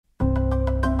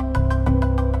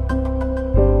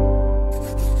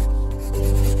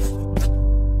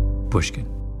Pushkin.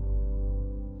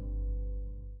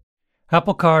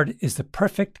 Apple Card is the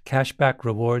perfect cashback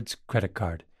rewards credit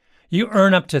card. You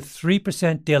earn up to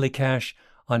 3% daily cash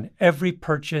on every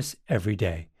purchase every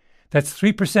day. That's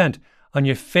 3% on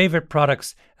your favorite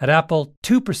products at Apple,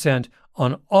 2%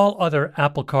 on all other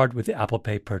Apple Card with Apple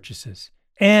Pay purchases,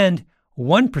 and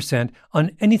 1%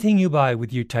 on anything you buy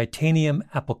with your titanium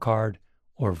Apple Card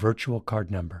or virtual card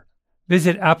number.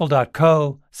 Visit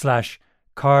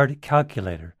apple.co/card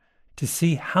calculator to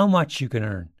see how much you can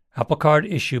earn. Apple Card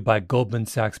issued by Goldman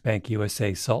Sachs Bank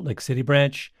USA Salt Lake City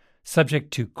branch,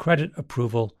 subject to credit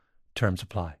approval. Terms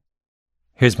apply.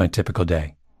 Here's my typical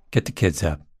day. Get the kids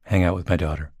up, hang out with my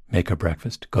daughter, make her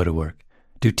breakfast, go to work,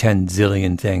 do 10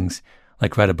 zillion things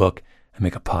like write a book and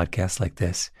make a podcast like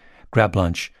this, grab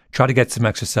lunch, try to get some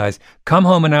exercise, come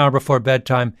home an hour before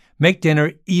bedtime, make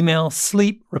dinner, email,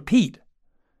 sleep, repeat.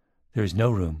 There is no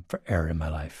room for error in my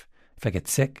life. If I get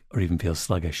sick or even feel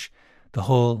sluggish, the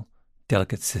whole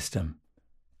delicate system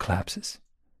collapses.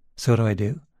 So what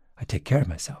do? I take care of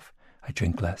myself. I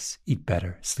drink less, eat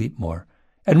better, sleep more.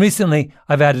 And recently,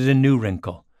 I've added a new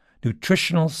wrinkle,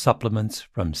 nutritional supplements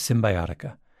from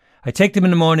Symbiotica. I take them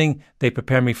in the morning, they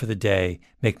prepare me for the day,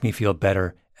 make me feel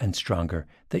better and stronger.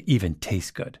 They even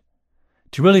taste good.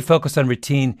 To really focus on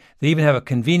routine, they even have a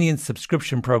convenient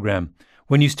subscription program.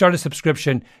 When you start a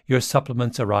subscription, your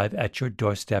supplements arrive at your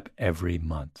doorstep every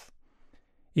month.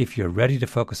 If you're ready to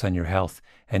focus on your health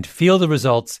and feel the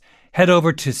results, head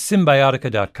over to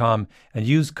Symbiotica.com and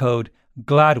use code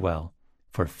GLADWELL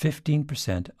for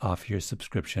 15% off your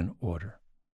subscription order.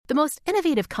 The most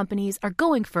innovative companies are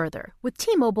going further with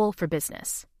T-Mobile for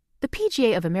Business. The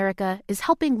PGA of America is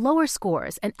helping lower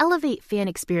scores and elevate fan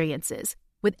experiences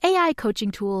with AI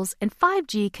coaching tools and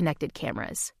 5G connected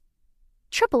cameras.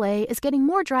 AAA is getting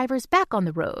more drivers back on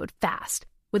the road fast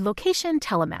with location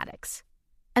telematics.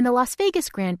 And the Las Vegas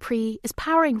Grand Prix is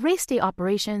powering race day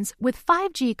operations with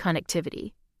 5G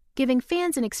connectivity, giving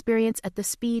fans an experience at the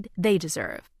speed they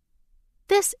deserve.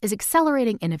 This is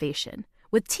accelerating innovation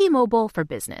with T-Mobile for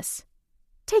Business.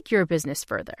 Take your business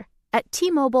further at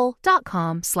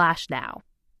T-Mobile.com/now.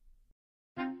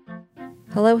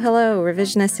 Hello,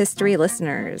 revisionist history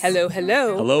listeners. Hello.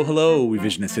 Hello,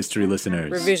 revisionist history listeners.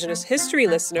 Revisionist history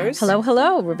listeners. Hello,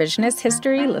 revisionist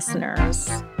history listeners.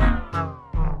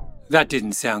 That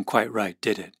didn't sound quite right,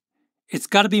 did it? It's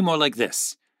got to be more like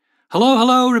this.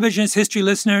 Hello, revisionist history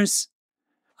listeners.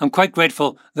 I'm quite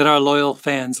grateful that our loyal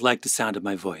fans like the sound of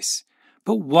my voice.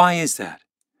 But why is that?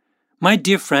 My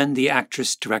dear friend, the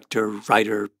actress, director,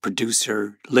 writer,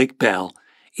 producer, Lake Bell,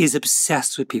 is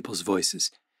obsessed with people's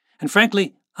voices. And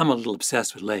frankly, I'm a little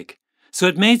obsessed with Lake. So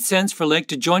it made sense for Lake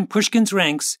to join Pushkin's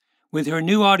ranks with her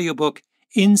new audiobook,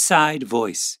 Inside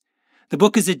Voice. The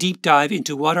book is a deep dive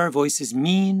into what our voices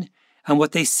mean and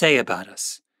what they say about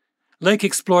us. Lake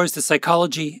explores the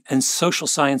psychology and social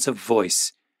science of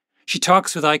voice. She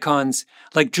talks with icons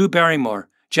like Drew Barrymore,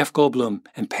 Jeff Goldblum,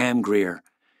 and Pam Grier.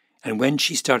 And when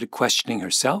she started questioning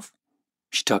herself,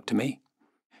 she talked to me.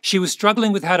 She was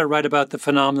struggling with how to write about the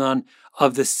phenomenon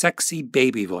of the sexy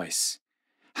baby voice.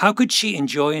 How could she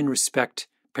enjoy and respect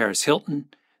Paris Hilton,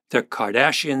 the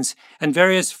Kardashians, and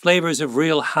various flavors of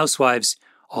Real Housewives,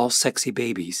 all sexy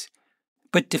babies,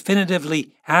 but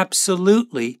definitively,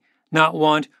 absolutely not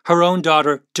want her own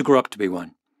daughter to grow up to be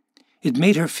one? It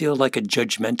made her feel like a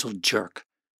judgmental jerk.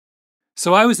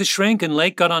 So I was the shrink and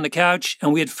Lake got on the couch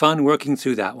and we had fun working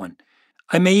through that one.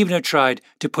 I may even have tried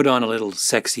to put on a little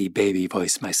sexy baby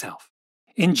voice myself.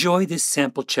 Enjoy this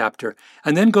sample chapter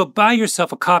and then go buy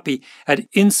yourself a copy at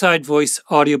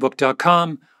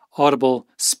InsideVoiceAudiobook.com, Audible,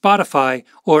 Spotify,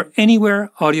 or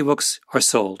anywhere audiobooks are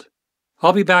sold.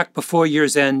 I'll be back before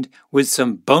year's end with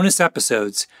some bonus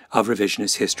episodes of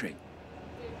Revisionist History.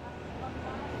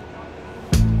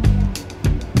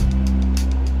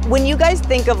 When you guys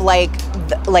think of like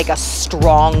a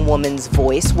strong woman's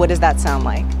voice, what does that sound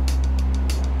like?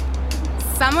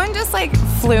 Someone just like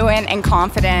fluent and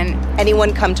confident.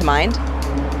 Anyone come to mind?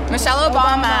 Michelle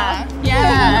Obama.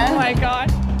 Yeah. Oh my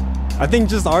God. I think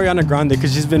just Ariana Grande,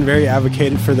 because she's been very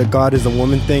advocated for the God is a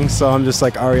woman thing, so I'm just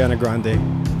like Ariana Grande.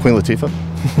 Queen Latifah.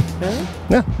 Really?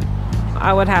 Yeah.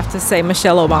 I would have to say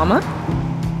Michelle Obama.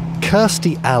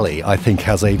 Kirstie Alley, I think,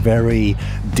 has a very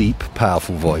deep,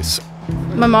 powerful voice.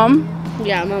 My mom.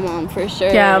 Yeah, my mom, for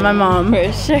sure. Yeah, my mom.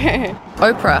 For sure.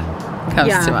 Oprah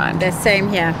comes to mind. The same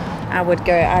here. I'd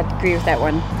agree with that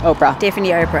one. Oprah.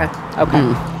 Definitely Oprah. Okay.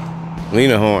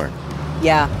 Lena Horne.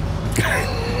 Yeah.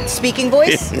 Speaking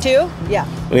voice, too? Yeah.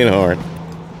 Lena Horne.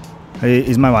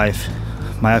 Is my wife.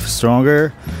 My wife is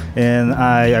stronger, and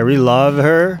I really love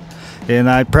her, and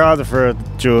I'm proud of her,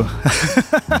 too.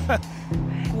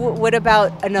 What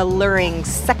about an alluring,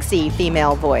 sexy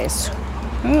female voice?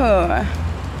 Ooh.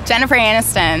 Jennifer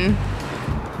Aniston.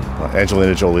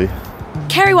 Angelina Jolie.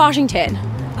 Kerry Washington.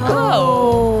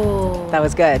 Oh. That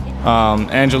was good.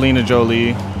 Angelina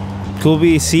Jolie. Could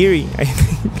be Siri, I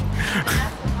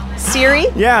think. Siri?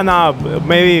 Yeah, no,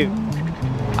 maybe.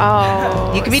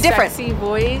 Oh. You could be different. Sexy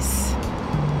voice.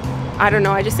 I don't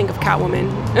know. I just think of Catwoman.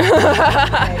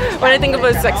 When I think of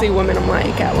a sexy woman, I'm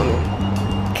like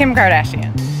Catwoman. Kim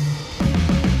Kardashian.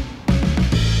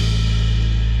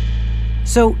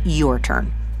 So, your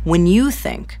turn. When you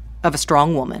think of a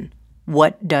strong woman,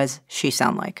 what does she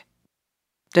sound like?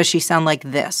 Does she sound like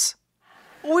this?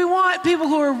 We want people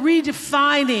who are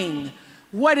redefining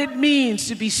what it means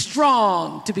to be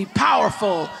strong, to be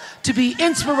powerful, to be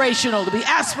inspirational, to be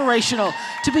aspirational,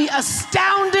 to be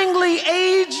astoundingly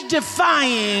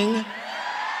age-defying.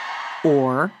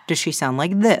 Or does she sound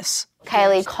like this?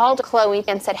 Kylie called Khloe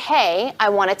and said, hey, I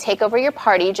want to take over your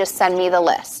party, just send me the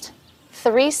list.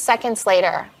 3 seconds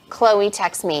later, Khloe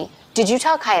texts me, did you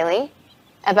tell Kylie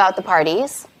about the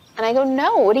parties? And I go,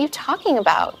 no, what are you talking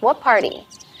about? What party?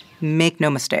 Make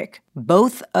no mistake,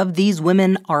 both of these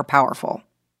women are powerful.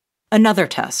 Another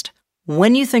test.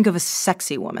 When you think of a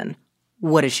sexy woman,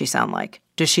 what does she sound like?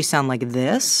 Does she sound like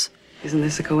this? Isn't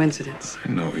this a coincidence? I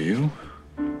know you.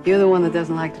 You're the one that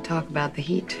doesn't like to talk about the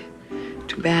heat.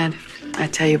 Too bad. I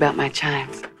tell you about my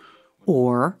chimes.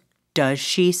 Or does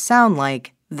she sound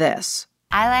like this?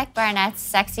 I like Barnett's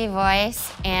sexy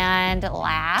voice and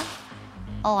laugh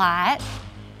a lot.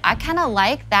 I kind of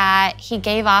like that he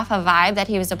gave off a vibe that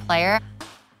he was a player.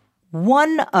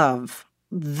 One of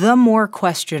the more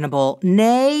questionable,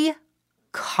 nay,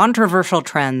 controversial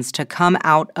trends to come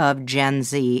out of Gen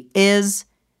Z is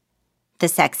the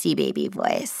sexy baby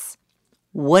voice.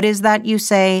 What is that you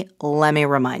say? Let me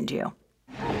remind you.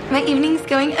 My evening's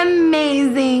going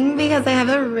amazing because I have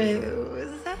a rose.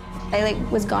 I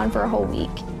was gone for a whole week,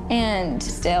 and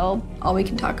still all we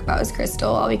can talk about is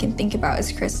Crystal. All we can think about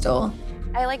is Crystal.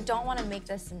 I don't want to make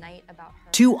this night about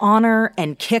her. To honor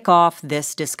and kick off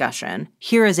this discussion,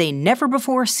 here is a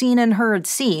never-before-seen and heard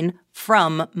scene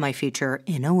from my future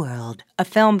In a World, a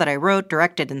film that I wrote,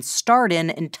 directed, and starred in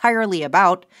entirely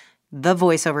about the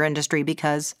voiceover industry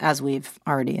because, as we've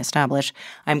already established,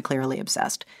 I'm clearly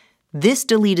obsessed. This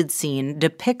deleted scene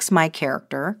depicts my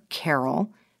character,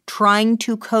 Carol, trying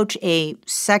to coach a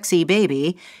sexy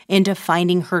baby into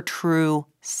finding her true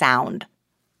sound.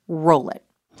 Roll it.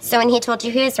 So when he told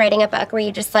you he was writing a book, were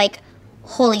you just like,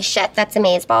 holy shit, that's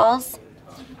amazeballs?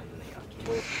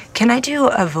 Can I do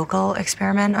a vocal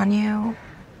experiment on you?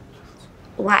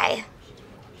 Why?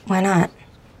 Why not?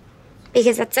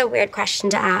 Because that's a weird question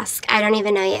to ask. I don't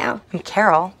even know you. I'm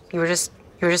Carol. You were just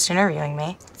interviewing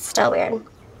me. Still weird.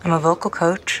 I'm a vocal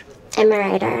coach. I'm a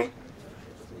writer.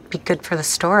 Be good for the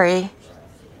story.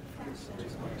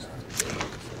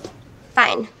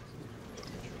 Fine.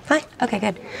 Fine. Okay,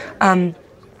 good.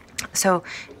 So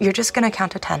you're just gonna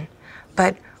count to 10,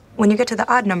 but when you get to the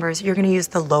odd numbers, you're gonna use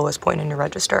the lowest point in your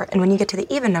register, and when you get to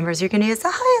the even numbers, you're gonna use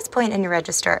the highest point in your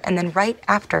register, and then right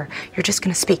after, you're just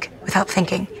gonna speak without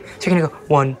thinking. So you're gonna go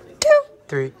 1, 2,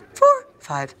 3, 4,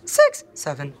 5, 6,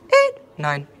 7, 8,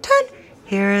 9, 10.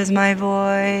 Here is my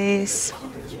voice.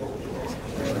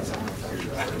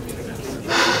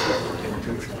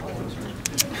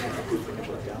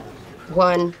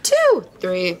 One, 2,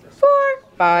 3, 4,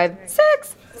 5,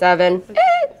 6, 7, 8,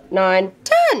 9,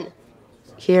 10.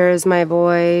 Here's my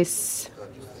voice.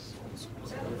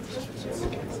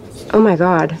 Oh my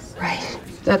God. Right.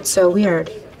 That's so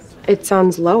weird. It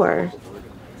sounds lower.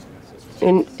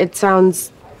 And it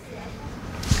sounds...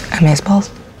 Amazeballs.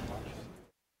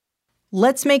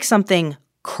 Let's make something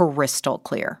crystal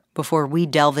clear before we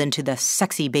delve into the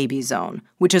sexy baby zone,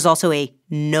 which is also a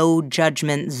no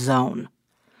judgment zone.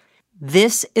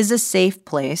 This is a safe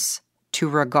place to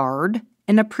regard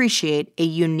and appreciate a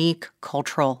unique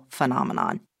cultural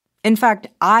phenomenon. In fact,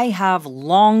 I have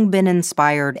long been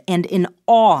inspired and in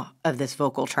awe of this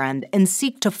vocal trend and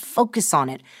seek to focus on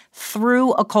it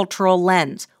through a cultural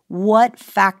lens. What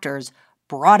factors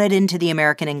brought it into the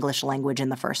American English language in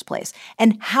the first place?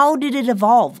 And how did it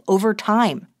evolve over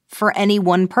time for any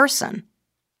one person?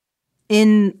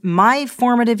 In my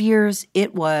formative years,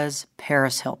 it was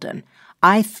Paris Hilton.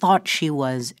 I thought she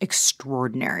was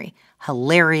extraordinary,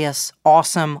 hilarious,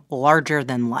 awesome, larger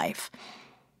than life.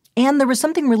 And there was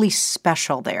something really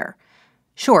special there.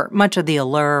 Sure, much of the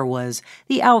allure was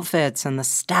the outfits and the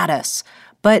status,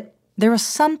 but there was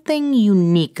something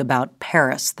unique about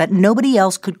Paris that nobody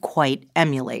else could quite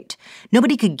emulate.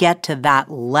 Nobody could get to that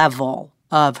level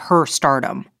of her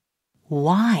stardom.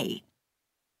 Why?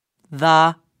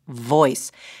 The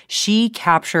voice. She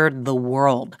captured the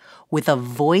world with a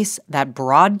voice that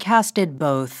broadcasted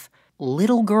both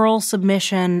little girl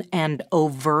submission and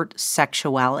overt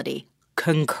sexuality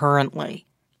concurrently.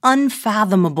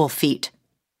 Unfathomable feat.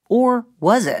 Or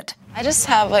was it? I just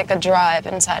have like a drive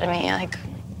inside of me. Like,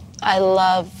 I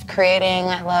love creating,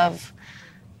 I love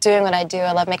doing what I do,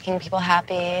 I love making people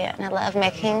happy, and I love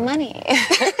making money.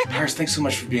 Paris, thanks so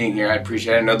much for being here. I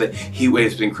appreciate it. I know that heat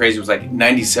wave's been crazy. It was like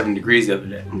 97 degrees the other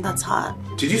day. That's hot.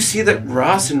 Did you see that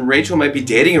Ross and Rachel might be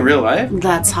dating in real life?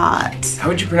 That's hot. How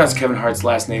would you pronounce Kevin Hart's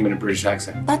last name in a British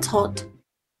accent? That's hot.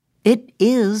 It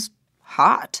is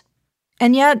hot.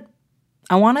 And yet,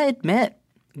 I want to admit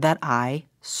that I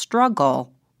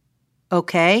struggle.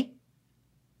 Okay?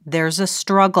 There's a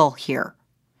struggle here.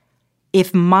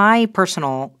 If my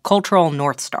personal cultural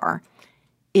North Star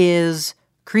is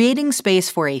creating space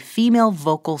for a female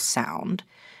vocal sound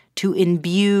to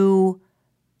imbue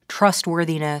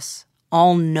trustworthiness,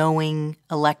 all-knowing,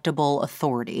 electable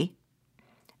authority,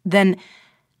 then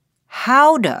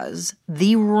how does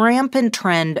the rampant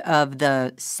trend of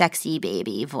the sexy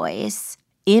baby voice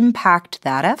impact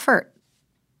that effort?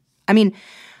 I mean,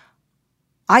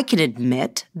 I can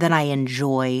admit that I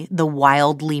enjoy the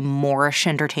wildly Moorish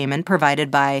entertainment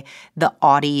provided by the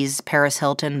Audis, Paris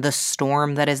Hilton, the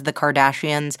storm that is the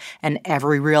Kardashians, and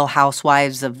every Real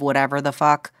Housewives of whatever the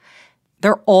fuck.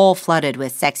 They're all flooded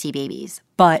with sexy babies.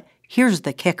 But here's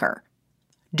the kicker.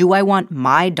 Do I want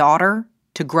my daughter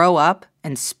to grow up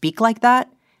and speak like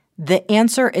that? The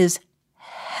answer is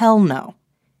hell no.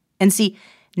 And see,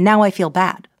 now I feel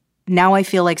bad. Now I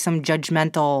feel like some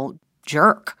judgmental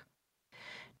jerk.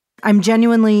 I'm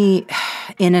genuinely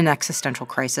in an existential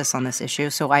crisis on this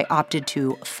issue, so I opted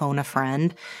to phone a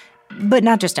friend, but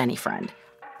not just any friend.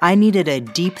 I needed a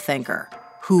deep thinker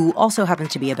who also happens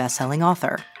to be a best-selling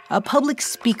author, a public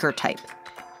speaker type,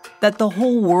 that the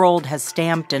whole world has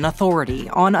stamped an authority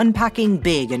on unpacking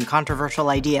big and controversial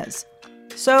ideas.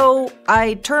 So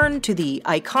I turned to the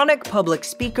iconic public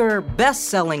speaker,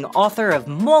 best-selling author of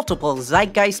multiple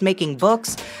zeitgeist-making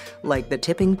books, like The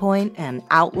Tipping Point and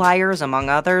Outliers, among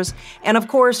others, and of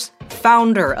course,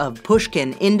 founder of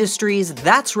Pushkin Industries,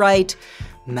 that's right,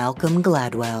 Malcolm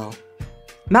Gladwell.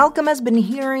 Malcolm has been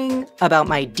hearing about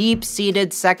my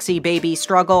deep-seated sexy baby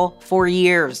struggle for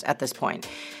years at this point.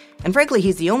 And frankly,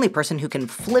 he's the only person who can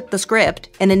flip the script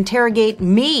and interrogate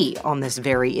me on this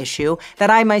very issue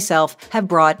that I myself have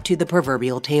brought to the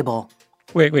proverbial table.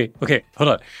 Wait. Okay, hold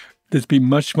on. Let's be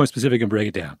much more specific and break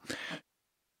it down.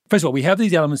 First of all, we have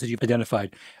these elements that you've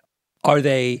identified. Are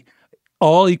they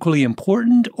all equally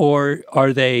important, or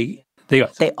are they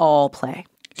all play.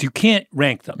 So you can't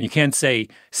rank them. You can't say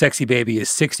sexy baby is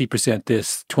 60%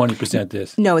 this, 20%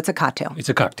 this. No, it's a cocktail. It's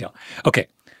a cocktail. Okay.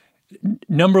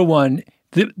 Number one,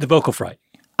 the vocal fry.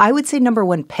 I would say number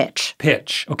one, pitch.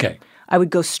 Pitch, okay. I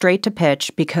would go straight to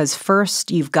pitch because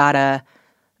first you've got to,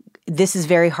 this is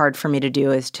very hard for me to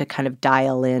do, is to kind of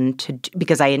dial in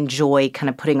because I enjoy kind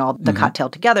of putting all the cocktail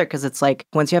together, because it's like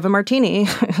once you have a martini,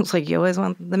 it's like you always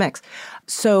want the mix.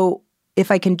 So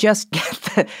if I can just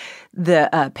get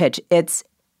the pitch, it's,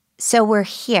 so we're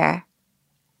here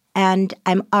and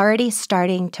I'm already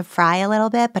starting to fry a little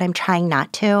bit, but I'm trying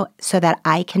not to so that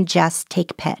I can just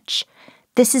take pitch.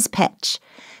 This is pitch.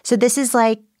 So this is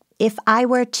like if I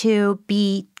were to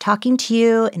be talking to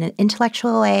you in an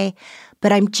intellectual way,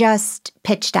 but I'm just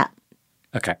pitched up.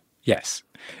 Okay, yes.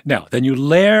 Now, then you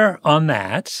layer on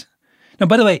that. Now,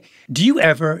 by the way, do you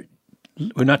ever,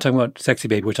 we're not talking about Sexy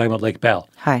Baby, we're talking about Lake Bell.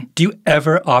 Hi. Do you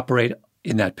ever operate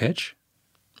in that pitch?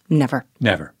 Never.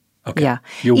 Never. Okay. Yeah.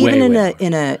 You're Even way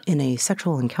in a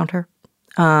sexual encounter,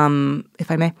 if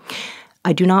I may,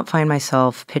 I do not find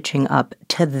myself pitching up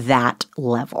to that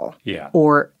level. Yeah.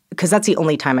 Or, because that's the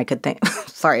only time I could think,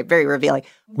 sorry, very revealing.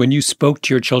 When you spoke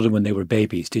to your children when they were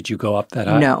babies, did you go up that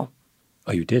high? No.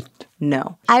 Oh, you didn't?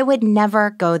 No. I would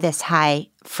never go this high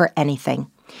for anything.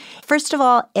 First of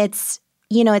all, it's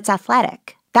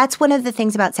athletic. That's one of the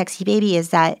things about Sexy Baby is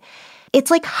that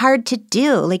it's like hard to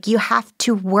do. Like you have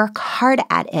to work hard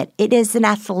at it. It is an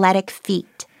athletic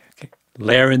feat. Okay.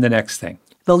 Layer in the next thing.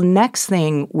 The next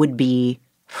thing would be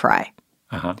fry.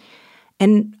 Uh-huh.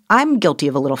 And I'm guilty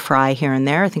of a little fry here and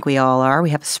there. I think we all are. We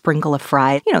have a sprinkle of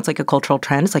fry. It's like a cultural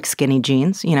trend. It's like skinny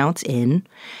jeans. It's in.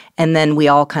 And then we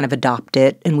all kind of adopt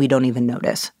it and we don't even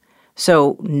notice.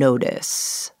 So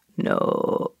notice.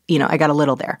 No. I got a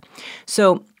little there.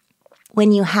 So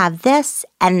when you have this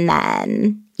and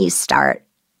then you start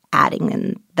adding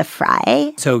in the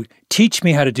fry. So teach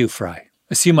me how to do fry.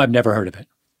 Assume I've never heard of it.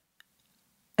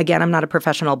 Again, I'm not a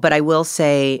professional, but I will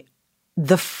say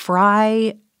the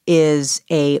fry is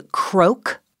a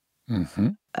croak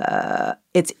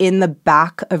it's in the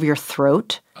back of your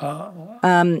throat.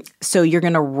 So you're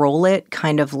going to roll it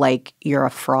kind of like you're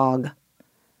a frog.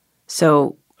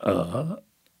 So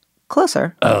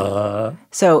closer.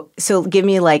 So give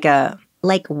me like a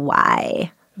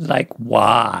why. Like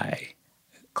why?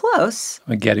 Close.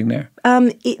 Am I getting there?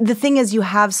 The thing is, you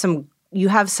have some.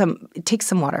 Take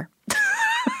some water.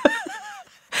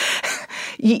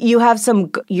 You have some.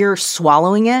 You're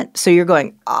swallowing it, so you're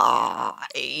going.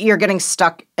 You're getting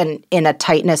stuck in a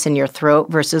tightness in your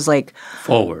throat versus like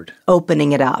forward,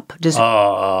 opening it up. Just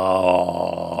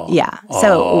yeah.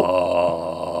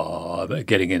 So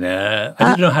getting in there. I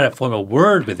didn't know how to form a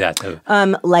word with that though.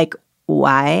 Like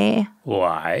why?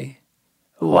 Why?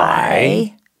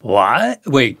 Why? What?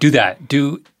 Wait, do that.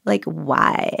 Do like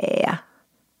why?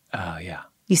 Oh yeah.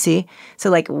 You see? So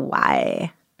like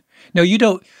why? No, you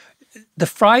don't. The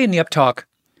fry and the uptalk,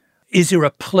 is there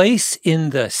a place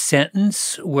in the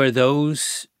sentence where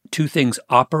those two things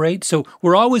operate? So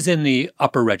we're always in the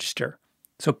upper register.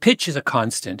 So pitch is a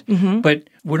constant, but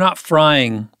we're not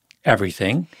frying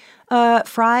everything.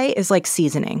 Fry is like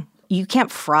seasoning. You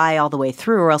can't fry all the way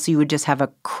through or else you would just have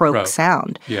a croak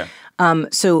sound. Yeah.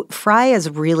 So fry is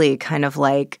really kind of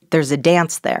like there's a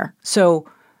dance there. So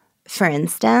for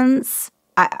instance,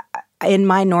 in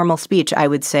my normal speech, I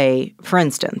would say, for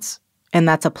instance, and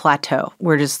that's a plateau.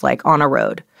 We're just like on a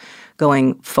road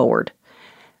going forward.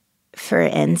 For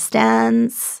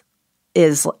instance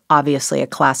is obviously a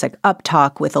classic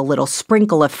uptalk with a little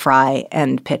sprinkle of fry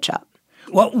and pitch up.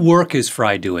 What work is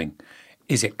Fry doing?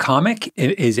 Is it comic?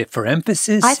 Is it for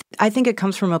emphasis? I think it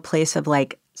comes from a place of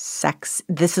like sex.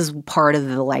 This is part of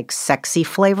the like sexy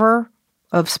flavor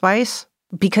of Spice.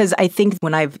 Because I think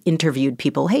when I've interviewed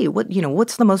people, hey,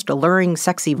 what's the most alluring,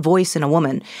 sexy voice in a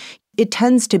woman? It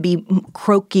tends to be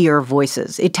croakier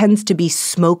voices. It tends to be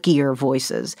smokier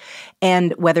voices.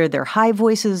 And whether they're high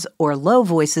voices or low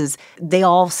voices, they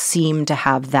all seem to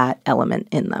have that element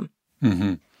in them.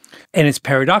 Mm-hmm. And it's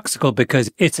paradoxical because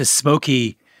it's a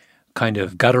smoky kind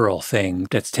of guttural thing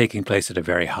that's taking place at a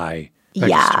very high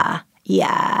register.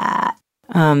 Yeah.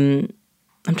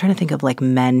 I'm trying to think of like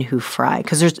men who fry,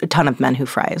 because there's a ton of men who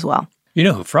fry as well. You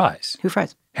know who fries? Who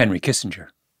fries? Henry Kissinger.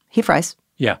 He fries.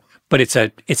 Yeah, but it's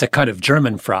a kind of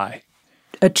German fry.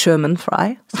 A German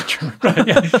fry? Right,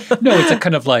 yeah. No, it's a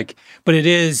kind of like, but it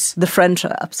is... The French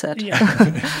are upset. Yeah.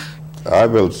 I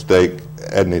will stake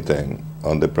anything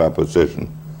on the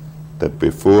proposition that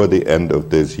before the end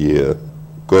of this year,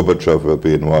 Gorbachev will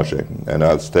be in Washington, and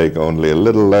I'll stake only a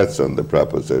little less on the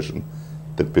proposition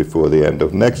that before the end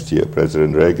of next year,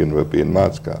 President Reagan will be in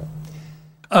Moscow.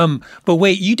 But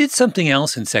wait, you did something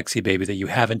else in Sexy Baby that you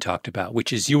haven't talked about,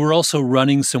 which is you were also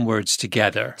running some words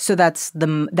together. So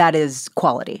that is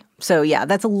quality. So yeah,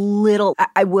 that's a little,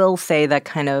 I will say that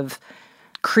kind of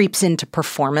creeps into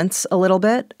performance a little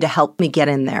bit to help me get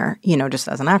in there, just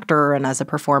as an actor and as a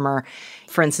performer.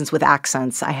 For instance, with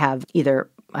accents, I have either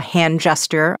a hand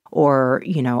gesture or,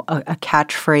 a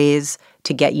catchphrase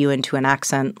to get you into an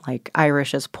accent. Like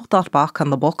Irish is, put that back in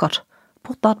the bucket.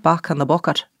 Put that back in the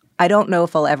bucket. I don't know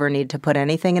if I'll ever need to put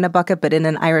anything in a bucket, but in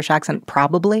an Irish accent,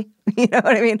 probably. You know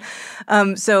what I mean?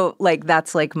 So like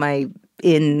that's like my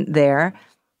in there.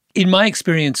 In my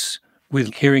experience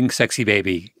with hearing Sexy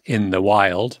Baby in the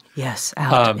wild. Yes,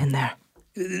 out in there.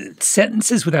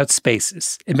 Sentences without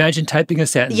spaces. Imagine typing a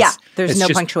sentence. Yeah, there's no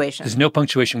punctuation. There's no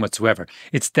punctuation whatsoever.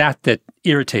 It's that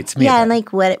irritates me. Yeah, and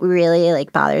like what really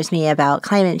like bothers me about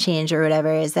climate change or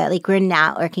whatever is that like we're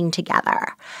not working together.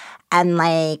 And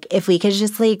like if we could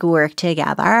just like work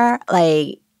together,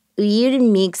 like we'd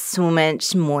make so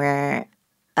much more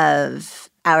of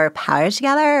our power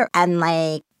together. And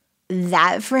like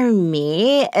that for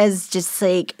me is just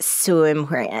like so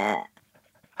important.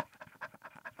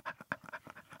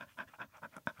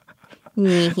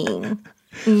 Important.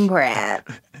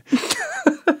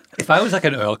 If I was like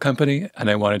an oil company and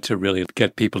I wanted to really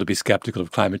get people to be skeptical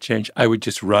of climate change, I would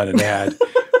just run an ad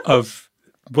of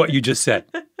what you just said.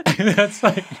 That's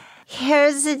like...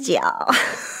 Here's the deal.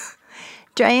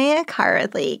 Driving a car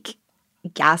with like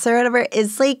gas or whatever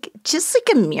is like just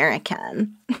like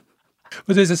American.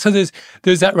 But there's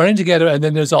that running together, and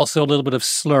then there's also a little bit of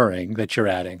slurring that you're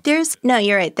adding. No,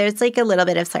 you're right. There's like a little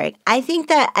bit of slurring. I think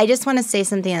that I just want to say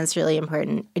something that's really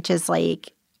important, which is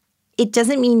like, it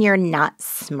doesn't mean you're not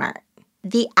smart.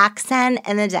 The accent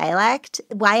and the dialect,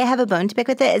 why I have a bone to pick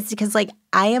with it is because like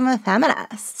I am a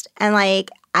feminist, and like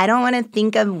I don't want to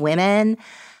think of women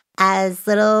as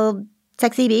little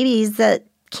sexy babies that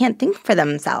can't think for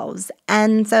themselves.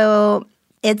 And so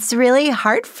it's really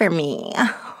hard for me.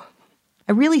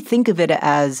 I really think of it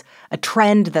as a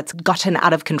trend that's gotten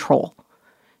out of control.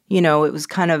 It was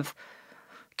kind of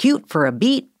cute for a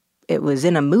beat. It was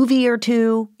in a movie or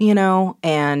two,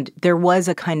 and there was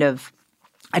a kind of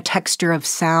a texture of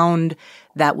sound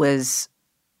that was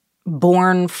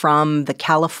born from the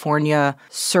California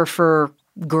surfer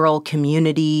girl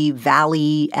community,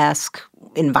 valley-esque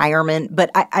environment.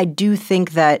 But I do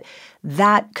think that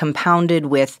compounded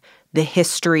with the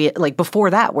history, like before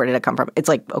that, where did it come from? It's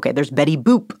like, okay, there's Betty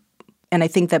Boop. And I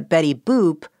think that Betty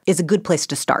Boop is a good place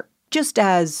to start, just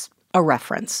as a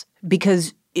reference,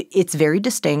 because it's very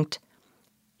distinct.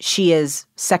 She is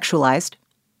sexualized.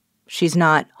 She's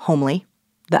not homely.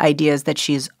 The idea is that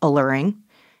she's alluring.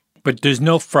 But there's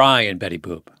no fry in Betty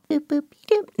Boop. Boop, boop,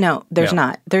 boop. No, there's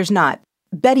not. There's not.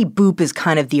 Betty Boop is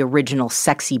kind of the original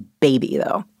sexy baby,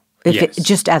 though,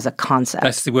 just as a concept.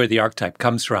 That's where the archetype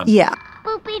comes from. Yeah.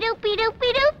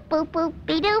 Boopy-doopy-doopy-doop,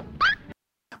 boop-boopy-doop.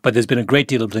 But there's been a great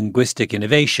deal of linguistic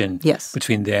innovation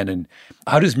between then and...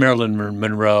 How does Marilyn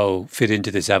Monroe fit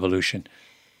into this evolution?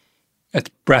 It's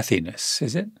breathiness,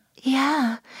 is it?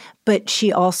 Yeah, but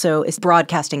she also is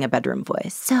broadcasting a bedroom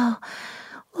voice. So,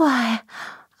 why,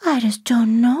 I just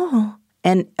don't know.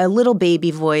 And a little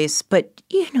baby voice, but,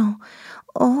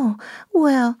 oh,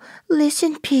 well,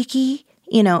 listen, Piggy.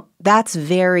 That's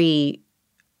very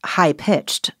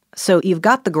high-pitched. So you've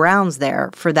got the grounds there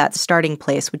for that starting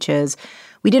place, which is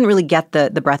we didn't really get the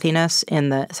breathiness in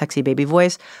the sexy baby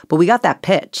voice, but we got that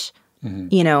pitch.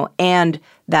 And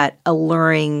that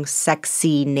alluring,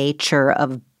 sexy nature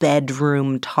of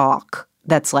bedroom talk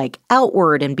that's like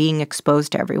outward and being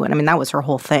exposed to everyone. I mean, that was her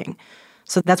whole thing.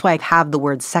 So that's why I have the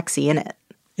word sexy in it.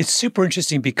 It's super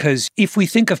interesting because if we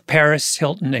think of Paris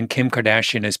Hilton and Kim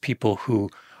Kardashian as people who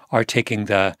are taking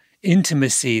the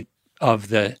intimacy of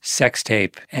the sex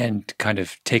tape and kind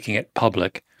of taking it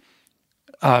public,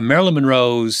 Marilyn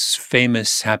Monroe's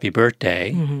famous Happy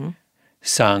Birthday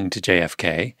sung to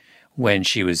JFK when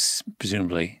she was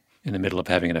presumably in the middle of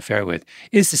having an affair with,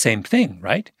 is the same thing,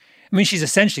 right? I mean, she's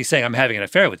essentially saying, I'm having an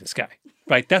affair with this guy,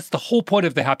 right? That's the whole point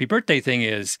of the Happy Birthday thing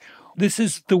is, this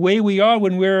is the way we are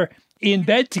when we're in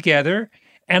bed together,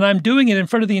 and I'm doing it in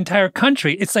front of the entire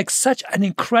country. It's like such an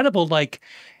incredible,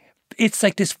 it's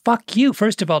like this fuck you,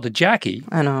 first of all, to Jackie.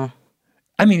 I know.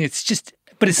 I mean, it's just,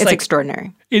 but it's like...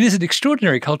 extraordinary. It is an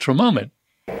extraordinary cultural moment.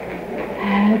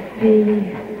 Happy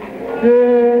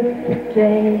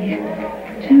birthday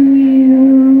to you.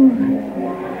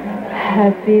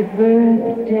 Happy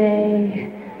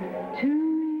birthday to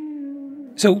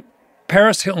you. So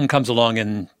Paris Hilton comes along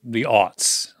in the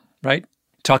aughts, right?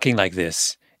 Talking like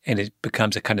this, and it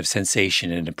becomes a kind of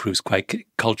sensation and it proves quite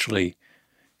culturally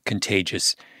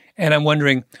contagious. And I'm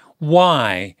wondering,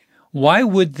 why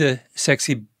would the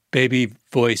sexy baby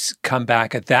voice come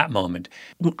back at that moment?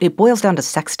 It boils down to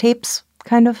sex tapes,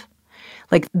 kind of.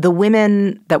 Like the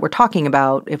women that we're talking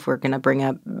about, if we're going to bring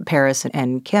up Paris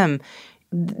and Kim,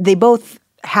 they both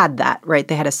had that, right?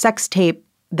 They had a sex tape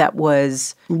that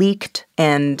was leaked.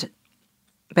 And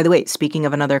by the way, speaking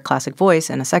of another classic voice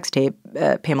and a sex tape,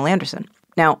 Pamela Anderson.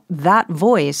 Now, that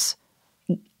voice,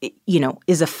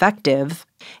 is effective.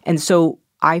 And so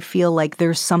I feel like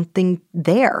there's something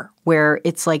there where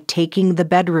it's like taking the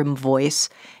bedroom voice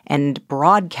and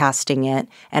broadcasting it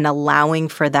and allowing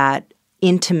for that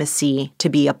intimacy to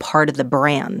be a part of the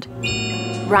brand.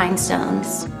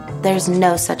 Rhinestones. There's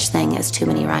no such thing as too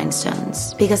many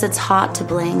rhinestones because it's hot to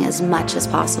bling as much as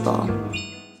possible.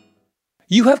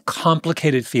 You have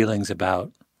complicated feelings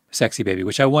about Sexy Baby,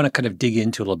 which I want to kind of dig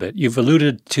into a little bit. You've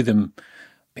alluded to them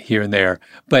here and there,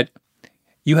 but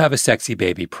you have a Sexy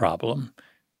Baby problem.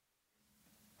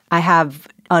 I have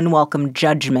unwelcome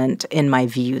judgment in my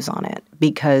views on it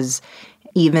because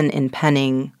even in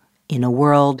penning In a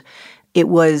World, it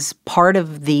was part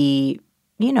of the,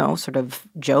 sort of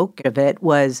joke of it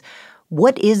was,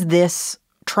 what is this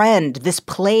trend, this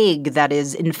plague that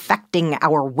is infecting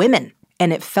our women?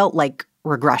 And it felt like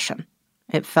regression.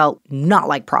 It felt not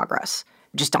like progress,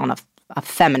 just on a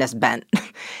feminist bent.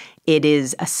 It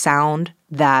is a sound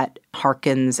that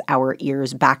harkens our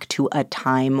ears back to a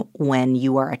time when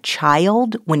you are a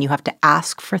child, when you have to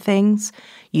ask for things,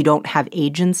 you don't have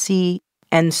agency.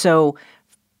 And so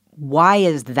why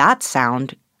is that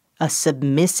sound, a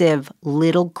submissive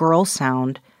little girl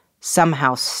sound,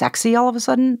 somehow sexy all of a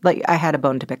sudden? Like, I had a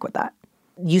bone to pick with that.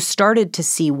 You started to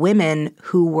see women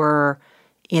who were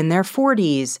in their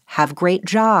 40s, have great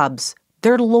jobs,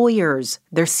 they're lawyers,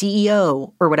 they're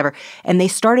CEO or whatever, and they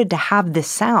started to have this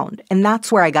sound. And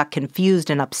that's where I got confused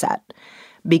and upset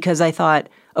because I thought,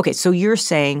 okay, so you're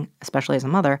saying, especially as a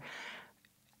mother,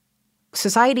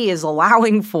 society is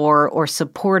allowing for or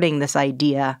supporting this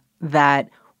idea that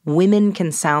women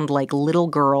can sound like little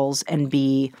girls and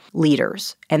be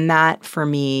leaders. And that, for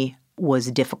me,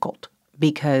 was difficult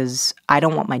because I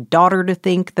don't want my daughter to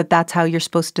think that that's how you're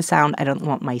supposed to sound. I don't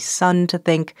want my son to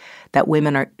think that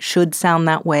women should sound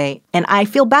that way. And I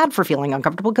feel bad for feeling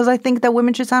uncomfortable because I think that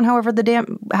women should sound however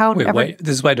Wait, this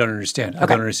is what I don't understand. I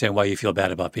don't understand why you feel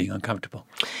bad about being uncomfortable.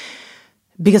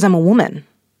 Because I'm a woman.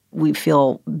 We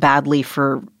feel badly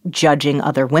for judging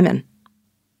other women.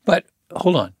 But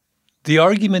hold on. The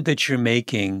argument that you're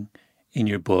making in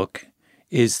your book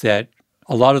is that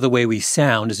a lot of the way we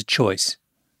sound is a choice.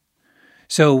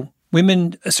 So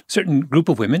women, a certain group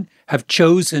of women, have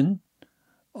chosen,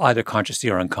 either consciously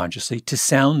or unconsciously, to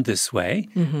sound this way.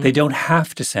 Mm-hmm. They don't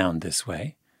have to sound this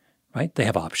way, right? They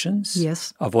have options.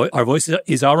 Yes. Our voice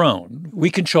is our own. We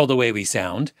control the way we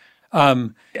sound.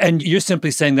 And you're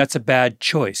simply saying that's a bad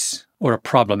choice or a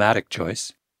problematic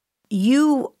choice.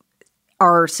 You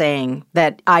are saying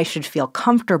that I should feel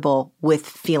comfortable with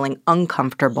feeling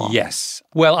uncomfortable. Yes.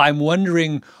 Well, I'm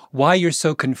wondering why you're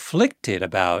so conflicted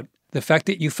about the fact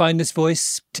that you find this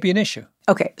voice to be an issue.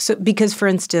 Okay. So because, for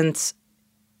instance,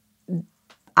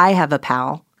 I have a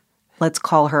pal, let's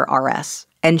call her RS,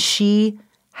 and she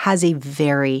has a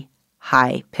very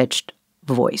high-pitched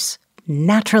voice,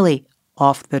 naturally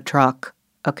off the truck,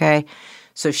 okay?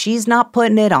 So she's not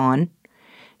putting it on.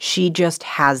 She just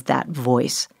has that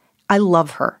voice. I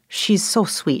love her. She's so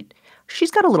sweet.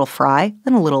 She's got a little fry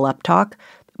and a little uptalk,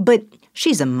 but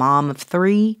she's a mom of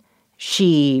 3.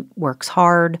 She works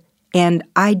hard, and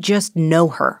I just know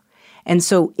her. And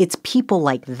so it's people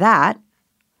like that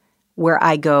where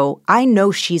I go, I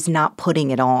know she's not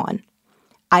putting it on.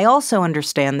 I also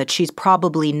understand that she's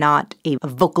probably not a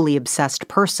vocally obsessed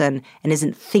person and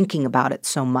isn't thinking about it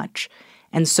so much.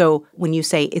 And so when you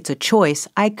say it's a choice,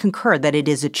 I concur that it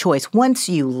is a choice once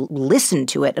you listen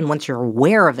to it and once you're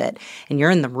aware of it and you're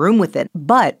in the room with it.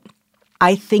 But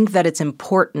I think that it's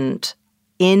important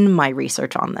in my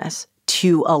research on this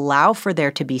to allow for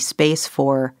there to be space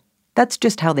for that's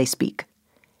just how they speak.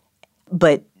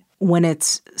 But when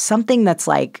it's something that's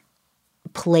like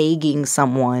plaguing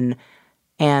someone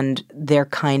and they're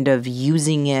kind of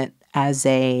using it as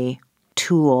a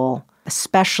tool,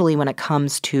 especially when it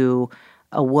comes to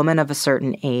a woman of a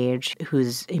certain age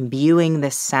who's imbuing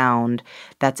this sound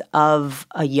that's of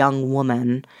a young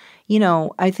woman,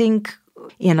 I think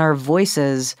in our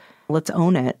voices, let's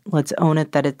own it. Let's own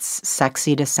it that it's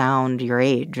sexy to sound your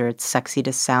age or it's sexy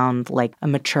to sound like a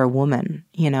mature woman,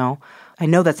 I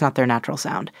know that's not their natural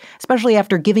sound, especially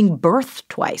after giving birth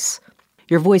twice.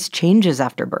 Your voice changes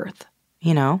after birth,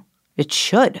 It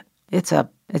should. It's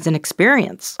an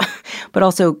experience. But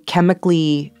also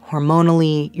chemically,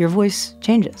 hormonally, your voice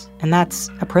changes. And that's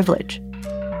a privilege.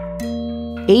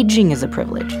 Aging is a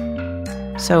privilege.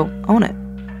 So own it.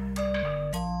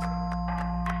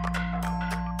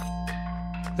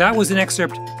 That was an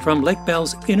excerpt from Lake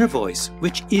Bell's Inner Voice,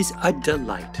 which is a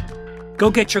delight. Go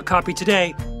get your copy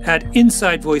today at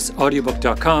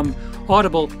InsideVoiceAudiobook.com,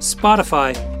 Audible,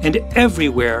 Spotify, and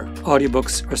everywhere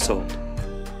audiobooks are sold.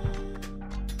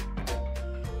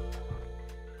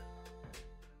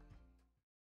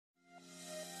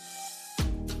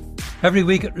 Every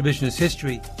week at Revisionist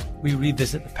History, we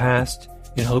revisit the past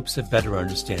in hopes of better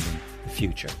understanding the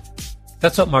future.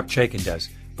 That's what Marc Chaikin does,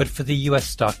 but for the U.S.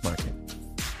 stock market.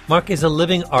 Marc is a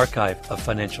living archive of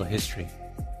financial history.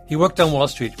 He worked on Wall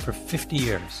Street for 50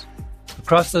 years.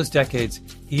 Across those decades,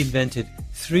 he invented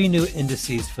 3 new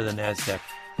indices for the NASDAQ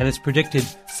and has predicted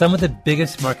some of the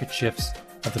biggest market shifts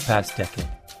of the past decade,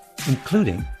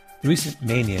 including the recent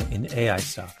mania in AI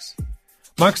stocks.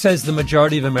 Marc says the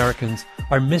majority of Americans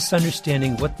are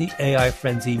misunderstanding what the AI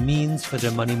frenzy means for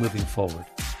their money moving forward,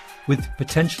 with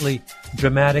potentially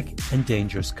dramatic and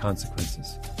dangerous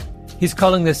consequences. He's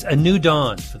calling this a new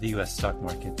dawn for the U.S. stock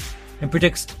market and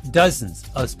predicts dozens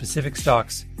of specific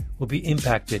stocks will be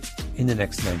impacted in the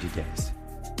next 90 days.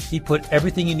 He put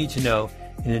everything you need to know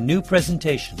in a new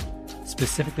presentation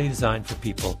specifically designed for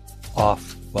people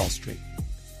off Wall Street.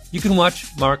 You can watch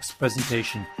Marc's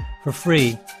presentation for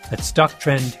free at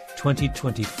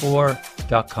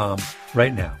StockTrend2024.com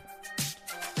right now.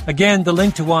 Again, the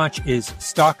link to watch is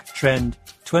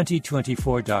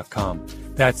StockTrend2024.com.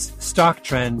 That's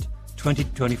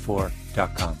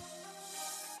StockTrend2024.com.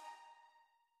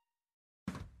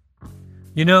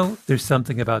 There's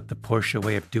something about the Porsche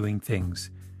way of doing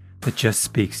things that just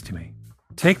speaks to me.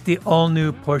 Take the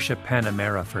all-new Porsche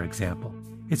Panamera, for example.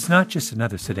 It's not just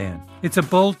another sedan. It's a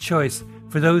bold choice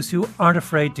for those who aren't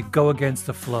afraid to go against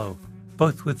the flow,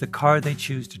 both with the car they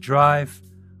choose to drive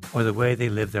or the way they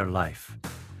live their life.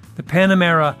 The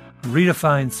Panamera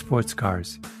redefines sports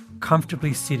cars,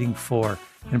 comfortably seating 4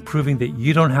 and proving that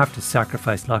you don't have to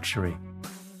sacrifice luxury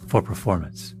for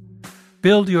performance.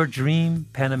 Build your dream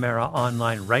Panamera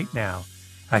online right now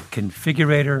at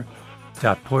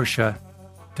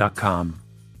configurator.porsche.com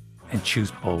and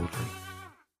choose boldly.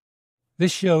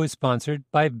 This show is sponsored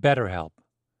by BetterHelp.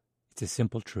 It's a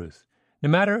simple truth. No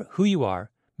matter who you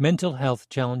are, mental health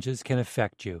challenges can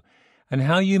affect you, and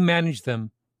how you manage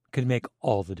them can make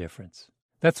all the difference.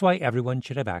 That's why everyone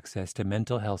should have access to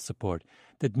mental health support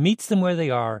that meets them where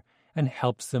they are and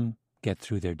helps them get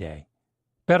through their day.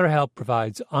 BetterHelp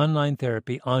provides online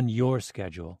therapy on your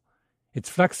schedule. It's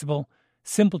flexible,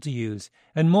 simple to use,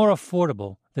 and more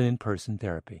affordable than in-person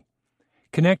therapy.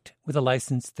 Connect with a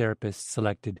licensed therapist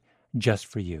selected just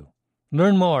for you.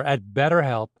 Learn more at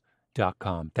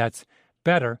BetterHelp.com. That's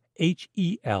better,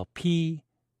 HELP.com.